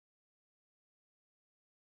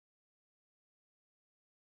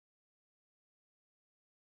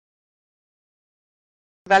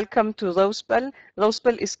welcome to Rosebell.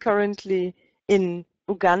 Rosebell is currently in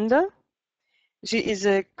Uganda. She is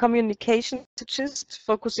a communication strategist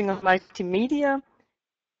focusing on multimedia.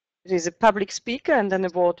 She is a public speaker and an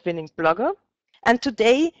award-winning blogger. And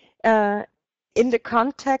today, in the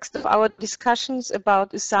context of our discussions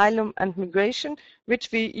about asylum and migration,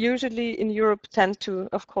 which we usually in Europe tend to,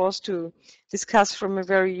 of course, to discuss from a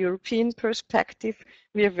very European perspective,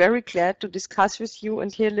 we are very glad to discuss with you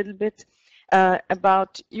and hear a little bit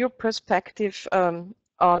about your perspective on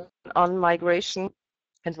migration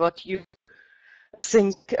and what you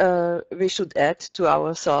think we should add to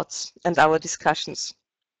our thoughts and our discussions.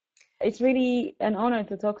 It's really an honor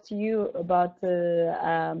to talk to you about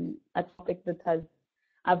a topic that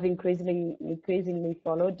I've increasingly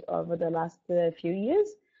followed over the last few years.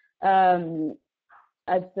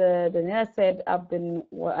 As Daniela said,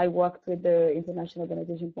 I worked with the International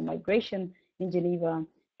Organization for Migration in Geneva,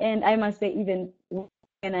 and I must say, even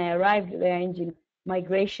when I arrived there in Geneva,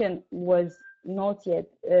 migration was not yet.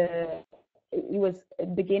 It was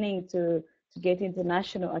beginning to get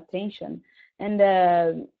international attention, and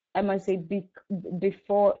I must say,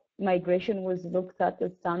 before migration was looked at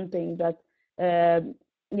as something that,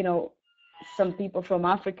 some people from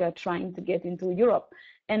Africa trying to get into Europe.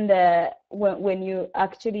 And when you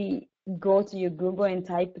actually go to your Google and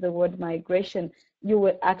type the word migration, you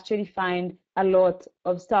will actually find a lot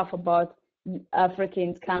of stuff about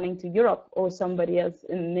Africans coming to Europe, or somebody else,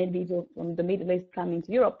 maybe from the Middle East, coming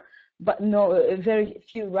to Europe. But no, very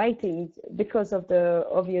few writings because of the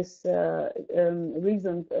obvious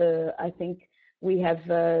reasons. I think we have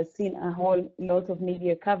seen a whole lot of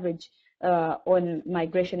media coverage on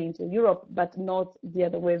migration into Europe, but not the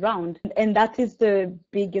other way around. And that is the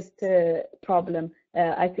biggest problem,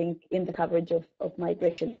 I think, in the coverage of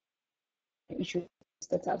migration issues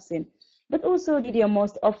that I've seen. But also, media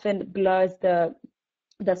most often blurs the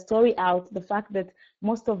story out, the fact that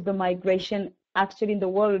most of the migration actually in the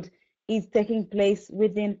world is taking place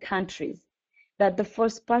within countries, that the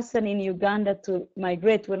first person in Uganda to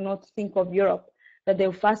migrate will not think of Europe, that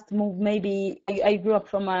they'll first move. Maybe I grew up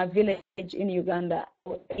from a village in Uganda.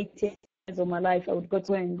 For 8 years of my life, I would go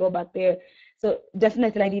to and go back there. So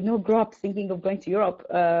definitely I did not grow up thinking of going to Europe.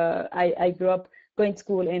 I grew up going to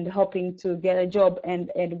school and hoping to get a job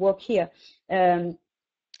and work here. So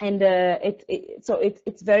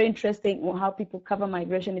it's very interesting how people cover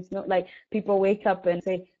migration. It's not like people wake up and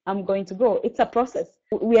say, I'm going to go. It's a process.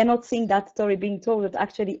 We are not seeing that story being told, that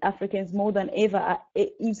actually Africans more than ever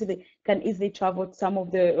can easily travel to some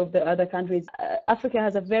of the other countries. Africa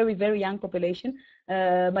has a very, very young population.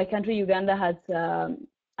 My country, Uganda, has,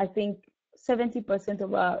 I think, 70%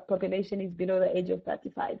 of our population is below the age of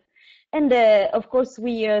 35. And of course,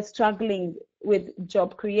 we are struggling with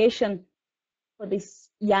job creation for this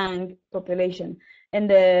young population,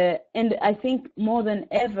 and I think more than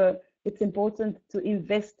ever it's important to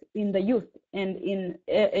invest in the youth and in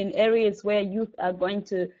areas where youth are going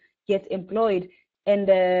to get employed. And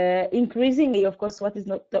increasingly, of course, what is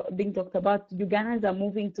not being talked about, Ugandans are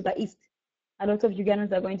moving to the east. A lot of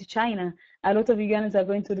Ugandans are going to China. A lot of Ugandans are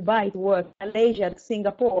going to Dubai to work, Malaysia,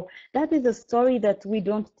 Singapore. That is a story that we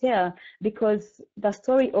don't tell, because the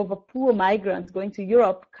story of a poor migrant going to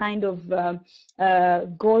Europe kind of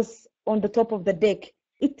goes on the top of the deck.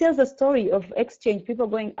 It tells a story of exchange, people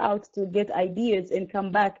going out to get ideas and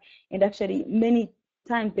come back, and actually many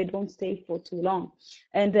times they don't stay for too long.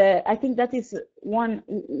 And I think that is one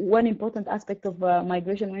important aspect of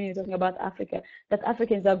migration when you're talking about Africa, that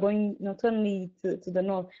Africans are going not only to the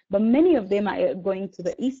north, but many of them are going to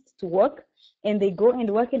the east to work, and they go and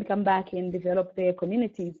work and come back and develop their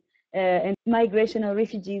communities. And migration or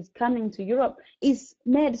refugees coming to Europe is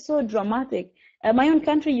made so dramatic. My own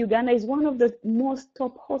country, Uganda, is one of the most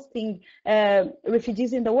top hosting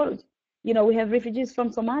refugees in the world. You know, we have refugees from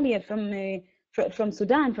Somalia, from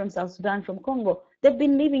Sudan, from South Sudan, from Congo. They've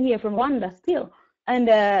been living here, from Rwanda still. And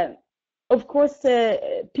of course,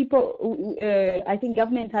 people, I think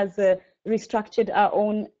government has restructured our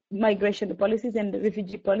own migration policies and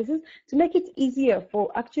refugee policies to make it easier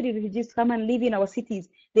for actually refugees to come and live in our cities.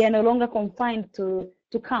 They are no longer confined to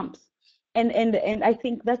camps. And I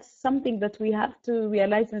think that's something that we have to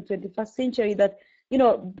realize in the 21st century, that, you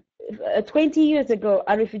know, 20 years ago,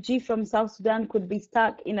 a refugee from South Sudan could be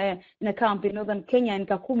stuck in a camp in northern Kenya, in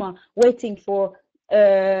Kakuma, waiting for,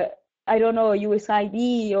 I don't know,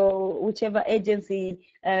 USAID or whichever agency,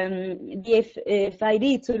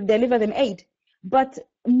 DFID, to deliver them aid. But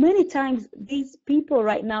many times, these people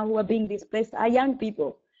right now who are being displaced are young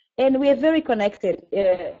people, and we are very connected.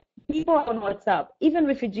 People on WhatsApp, even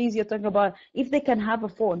refugees you're talking about, if they can have a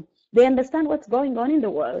phone, They understand what's going on in the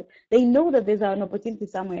world. They know that there's an opportunity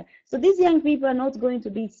somewhere. So these young people are not going to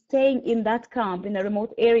be staying in that camp in a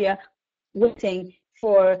remote area waiting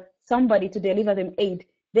for somebody to deliver them aid.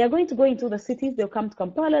 They are going to go into the cities, they'll come to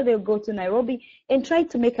Kampala, they'll go to Nairobi and try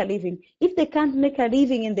to make a living. If they can't make a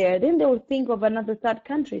living in there, then they will think of another third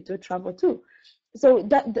country to travel to. So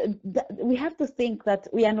we have to think that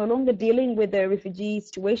we are no longer dealing with the refugee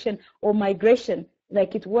situation or migration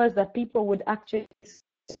like it was, that people would actually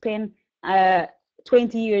spend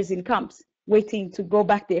 20 years in camps waiting to go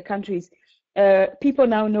back to their countries. People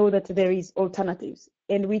now know that there is alternatives,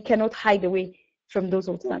 and we cannot hide away from those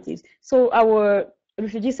alternatives. So our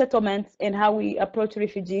refugee settlements and how we approach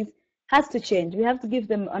refugees has to change. We have to give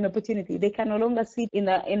them an opportunity. They can no longer sit in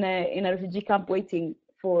a refugee camp waiting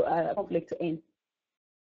for a conflict to end.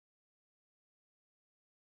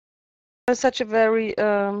 Such a very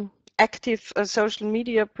active social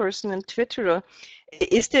media person and Twitterer.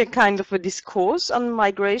 Is there kind of a discourse on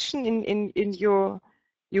migration in your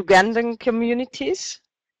Ugandan communities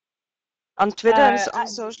on Twitter and on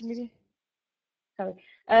social media? Sorry.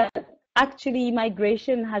 Actually,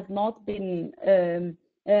 migration has not been,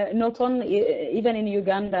 not only, even in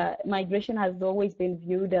Uganda, migration has always been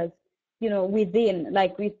viewed as, within,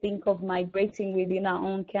 like we think of migrating within our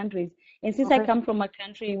own countries. And since I come from a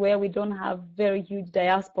country where we don't have very huge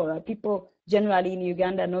diaspora, people generally in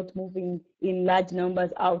Uganda are not moving in large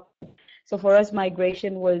numbers out. So for us,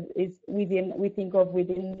 migration is within, we think of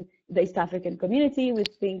within the East African community, we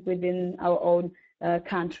think within our own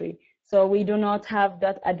country. So we do not have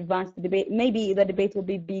that advanced debate. Maybe the debate will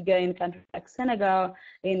be bigger in countries like Senegal,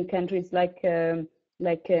 in countries like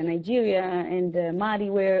Nigeria and Mali,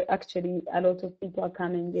 where actually a lot of people are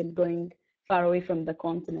coming and going far away from the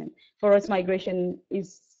continent. For us, migration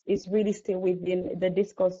is really still within the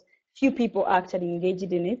discourse. Few people are actually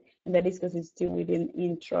engaged in it, and the discourse is still within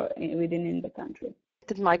the country.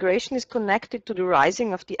 That migration is connected to the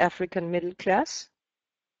rising of the African middle class?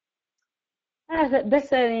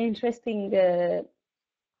 That's an interesting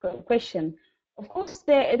question. Of course,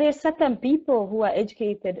 there are certain people who are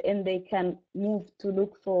educated and they can move to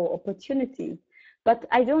look for opportunities. But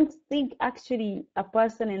I don't think actually a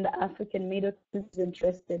person in the African middle class is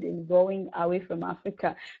interested in going away from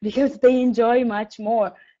Africa, because they enjoy much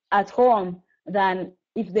more at home than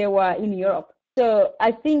if they were in Europe. So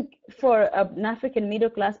I think for an African middle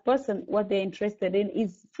class person, what they're interested in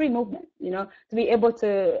is free movement, to be able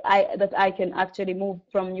to, that I can actually move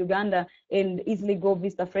from Uganda and easily go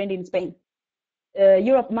visit a friend in Spain.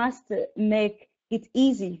 Europe must make it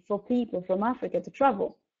easy for people from Africa to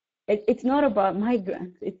travel. It's not about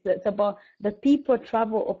migrants, it's about the people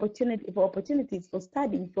travel opportunities for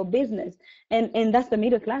study, for business, and that's the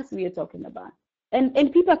middle class we are talking about. And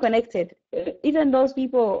people are connected, even those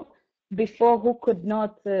people before who could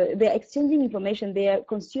not, they're exchanging information, they are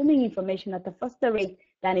consuming information at a faster rate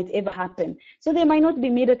than it ever happened. So they might not be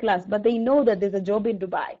middle class, but they know that there's a job in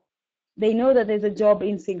Dubai. They know that there's a job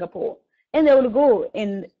in Singapore, and they will go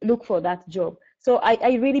and look for that job. So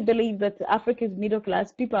I really believe that Africa's middle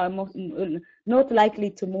class people are not likely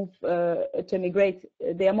to move, to immigrate.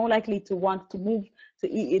 They are more likely to want to move,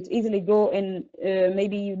 to easily go and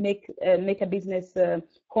maybe make a business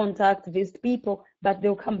contact, visit people, but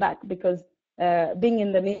they'll come back, because being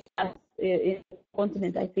in the middle class in the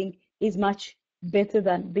continent, I think, is much better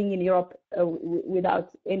than being in Europe without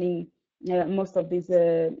any most of these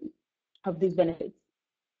benefits.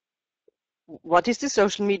 What is the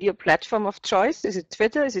social media platform of choice? Is it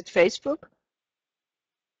Twitter? Is it Facebook?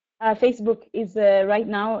 Facebook is right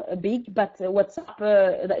now big, but WhatsApp,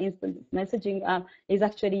 the instant messaging, is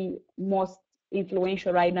actually most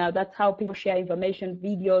influential right now. That's how people share information,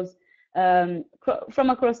 videos from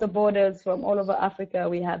across the borders, from all over Africa.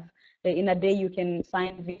 We have, in a day, you can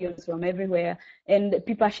find videos from everywhere, and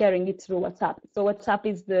people are sharing it through WhatsApp. So WhatsApp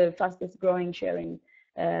is the fastest growing sharing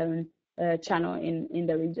channel in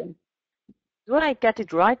the region. Do I get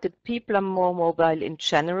it right that people are more mobile in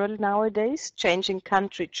general nowadays, changing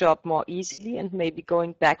country, job more easily, and maybe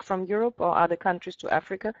going back from Europe or other countries to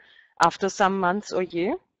Africa after some months or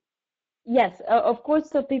year? Yes, of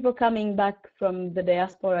course, so people coming back from the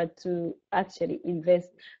diaspora to actually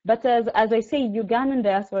invest. But as I say, Ugandan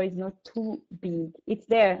diaspora is not too big. It's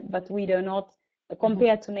there, but we do not,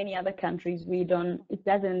 compared to many other countries, it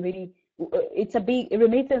doesn't really, it's a big,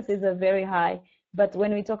 remittances are very high. But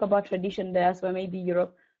when we talk about tradition diaspora, maybe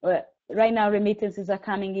Europe, right now remittances are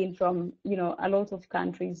coming in from, a lot of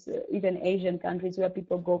countries, even Asian countries, where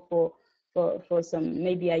people go for some,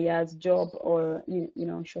 maybe a year's job or,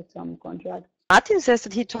 short-term contract. Martin says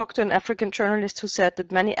that he talked to an African journalist who said that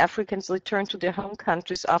many Africans returned to their home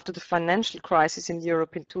countries after the financial crisis in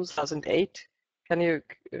Europe in 2008. Can you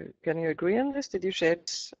agree on this? Did you share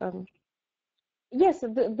this? Yes,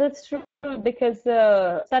 that's true, because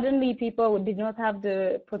suddenly people did not have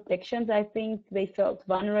the protections. I think they felt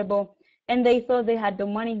vulnerable, and they thought they had the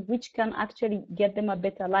money which can actually get them a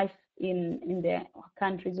better life in their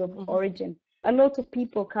countries of origin. A lot of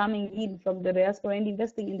people coming in from the diaspora and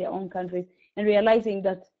investing in their own countries and realizing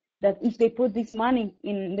that if they put this money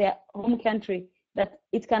in their home country, that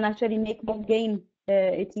it can actually make more gain.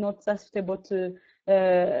 It's not susceptible to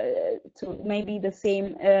maybe the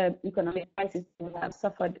same economic crisis they would have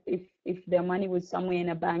suffered if their money was somewhere in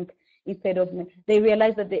a bank instead of. They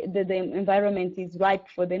realize that the environment is ripe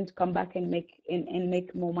for them to come back and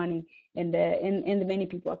make more money, and many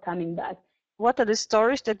people are coming back. What are the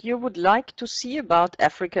stories that you would like to see about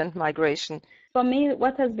African migration? For me,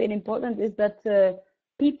 what has been important is that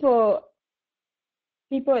people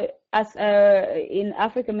as in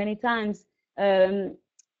Africa many times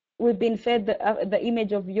we've been fed the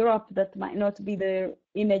image of Europe that might not be the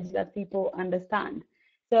image that people understand.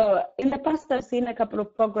 So in the past, I've seen a couple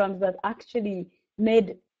of programs that actually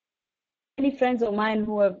made many friends of mine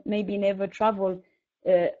who have maybe never traveled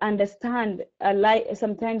understand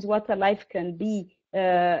sometimes what a life can be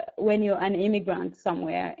when you're an immigrant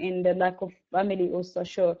somewhere, in the lack of family or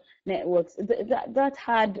social networks. That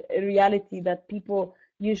had a reality that people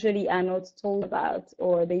usually are not told about,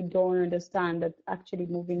 or they don't understand that actually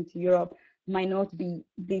moving to Europe might not be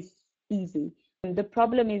this easy. And the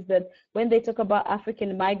problem is that when they talk about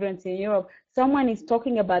African migrants in Europe, someone is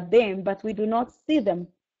talking about them, but we do not see them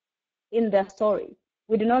in their story.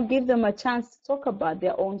 We do not give them a chance to talk about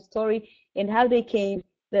their own story and how they came,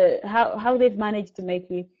 how they've managed to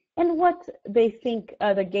make it, and what they think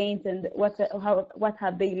are the gains, and what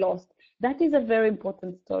have they lost. That is a very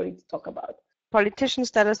important story to talk about.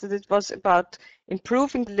 Politicians tell us that it was about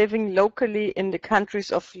improving living locally in the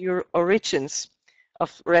countries of your origins,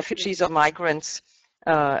 of refugees or migrants,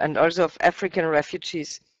 and also of African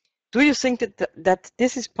refugees. Do you think that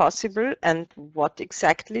this is possible, and what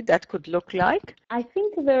exactly that could look like? I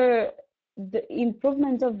think the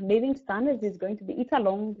improvement of living standards is going to be, it's a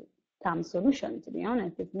long-term solution, to be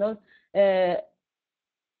honest. It's not,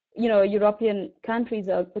 European countries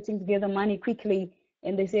are putting together money quickly,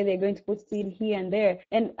 and they say they're going to put steel here and there.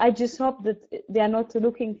 And I just hope that they are not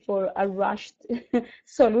looking for a rushed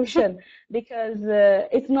solution, because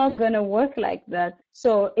it's not going to work like that.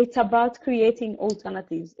 So it's about creating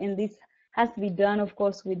alternatives. And this has to be done, of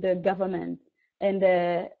course, with the government, and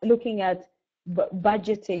looking at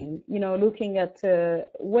budgeting, looking at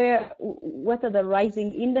what are the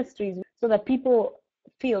rising industries, so that people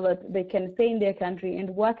feel that they can stay in their country and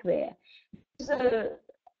work there. So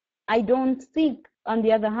I don't think, on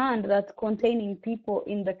the other hand, that containing people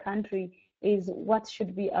in the country is what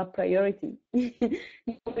should be a priority.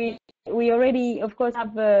 we already, of course,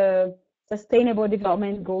 have sustainable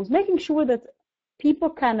development goals, making sure that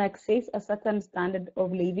people can access a certain standard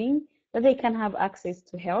of living, that they can have access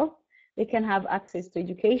to health, they can have access to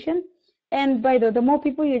education. And by the more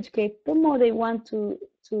people you educate, the more they want to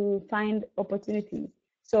find opportunities.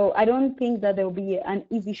 So I don't think that there will be an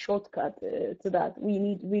easy shortcut to that. We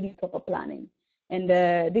need really proper planning. And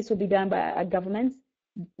this will be done by governments.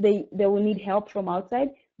 They will need help from outside,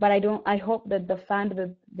 but I hope that the fund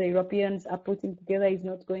that the Europeans are putting together is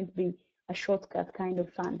not going to be a shortcut kind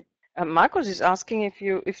of fund. Marcos is asking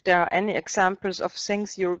if there are any examples of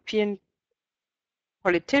things European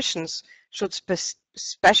politicians should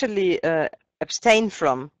especially abstain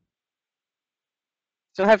from.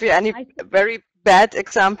 So have you any very bad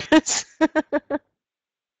examples?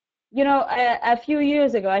 A few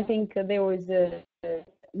years ago, I think there was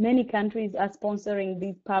many countries are sponsoring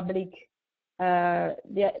these public,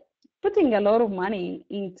 they're putting a lot of money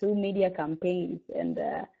into media campaigns, and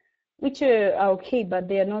which are okay, but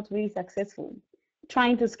they are not really successful,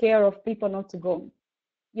 trying to scare off people not to go.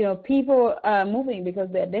 People are moving because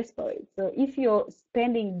they're desperate. So if you're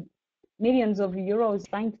spending millions of euros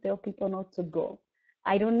trying to tell people not to go,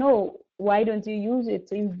 I don't know, why don't you use it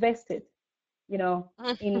to invest it,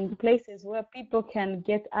 in places where people can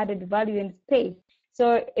get added value and stay?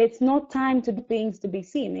 So it's not time to do things to be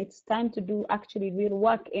seen. It's time to do actually real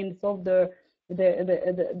work and solve the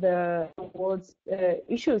world's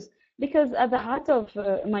issues. Because at the heart of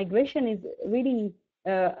migration is really,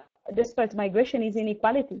 despite migration, is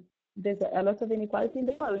inequality. There's a lot of inequality in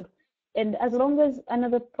the world. And as long as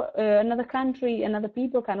another country, another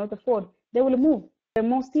people cannot afford, they will move. The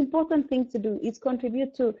most important thing to do is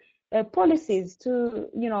contribute to policies, to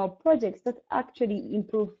projects that actually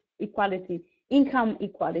improve equality income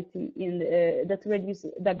equality in that reduce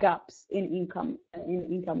the gaps in income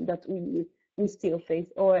that we still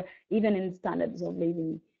face, or even in standards of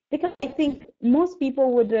living. Because I think most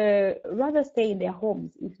people would rather stay in their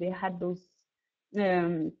homes if they had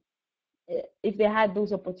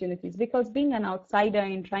those opportunities, because being an outsider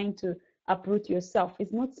and trying to uproot yourself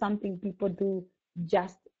is not something people do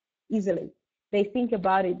just easily. They think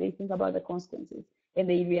about it, they think about the consequences, and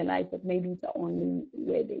they realize that maybe it's the only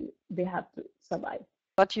way they have to survive.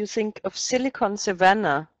 What do you think of Silicon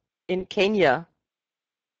Savannah in Kenya?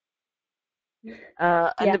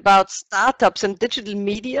 And about startups and digital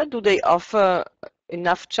media, do they offer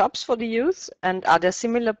enough jobs for the youth? And are there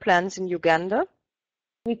similar plans in Uganda?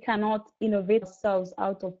 We cannot innovate ourselves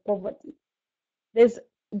out of poverty.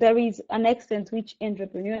 There is an extent to which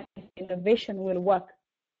entrepreneurial innovation will work.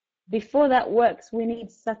 Before that works, we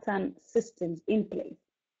need certain systems in place.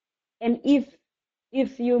 And if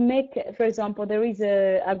you make, for example, there is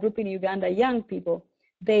a group in Uganda, young people,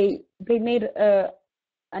 they made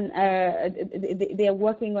they are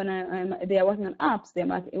working on apps, they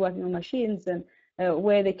are working on machines, and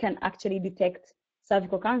where they can actually detect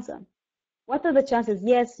cervical cancer. What are the chances?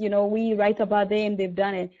 Yes, you know, we write about them, they've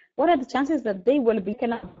done it. What are the chances that they will be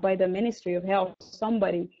taken up by the Ministry of Health,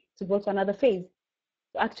 somebody, to go to another phase,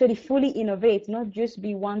 to actually fully innovate, not just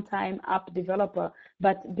be one-time app developer,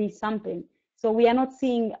 but be something? So we are not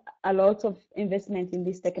seeing a lot of investment in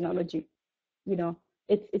this technology. You know,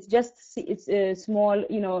 it's small,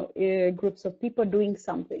 you know, groups of people doing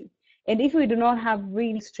something. And if we do not have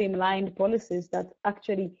really streamlined policies that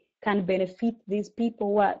actually can benefit these people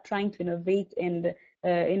who are trying to innovate and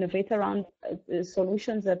innovate around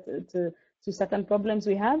solutions to certain problems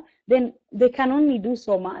we have, then they can only do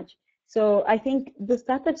so much. So I think the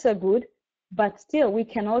startups are good, but still we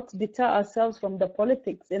cannot deter ourselves from the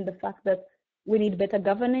politics and the fact that we need better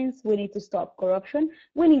governance, we need to stop corruption,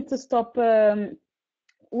 we need to stop the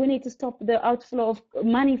outflow of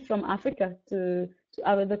money from Africa to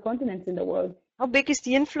other continents in the world. How big is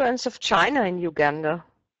the influence of China in Uganda?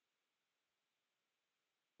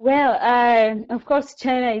 Well, of course,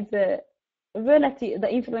 China is the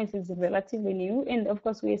influence is relatively new, and of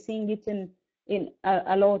course we are seeing it in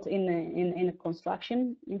a lot in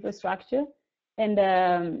construction infrastructure, and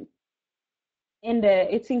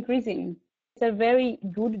it's increasing. It's a very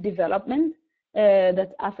good development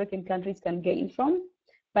that African countries can gain from,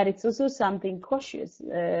 but it's also something cautious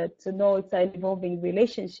to know it's an evolving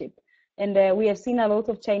relationship. And we have seen a lot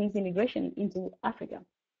of Chinese immigration into Africa,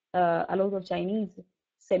 a lot of Chinese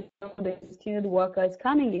skilled workers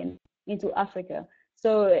coming into Africa.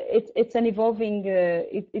 So it's an evolving,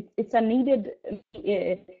 it's a needed,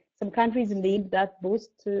 some countries need that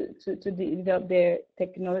boost to develop their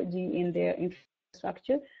technology and their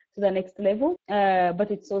infrastructure to the next level.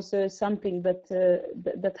 But it's also something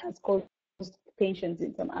that has caused tensions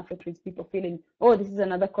in some Africans, people feeling, oh, this is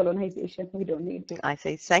another colonization we don't need. I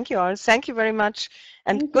say thank you all. Thank you very much.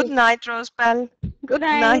 And Thank good you. night, Rosebell. Good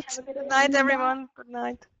night. Have a Good night, everyone. Good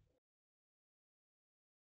night.